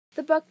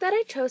The book that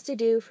I chose to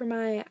do for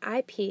my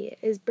IP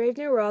is Brave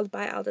New World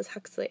by Aldous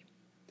Huxley.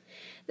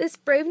 This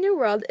Brave New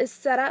World is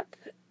set up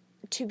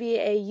to be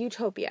a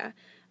utopia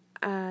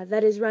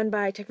that is run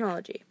by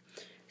technology.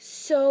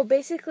 So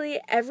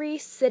basically, every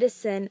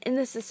citizen in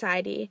the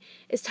society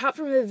is taught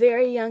from a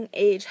very young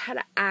age how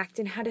to act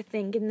and how to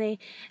think, and they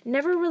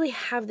never really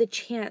have the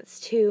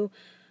chance to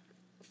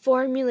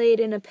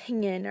formulate an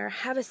opinion or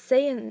have a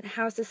say in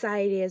how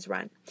society is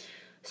run.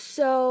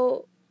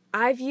 So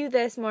I view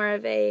this more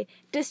of a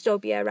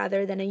dystopia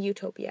rather than a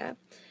utopia.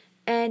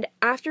 And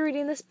after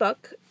reading this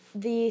book,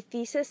 the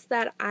thesis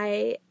that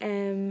I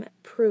am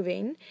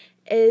proving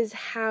is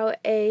how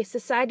a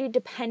society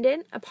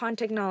dependent upon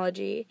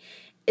technology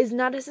is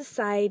not a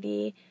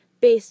society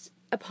based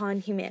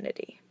upon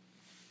humanity.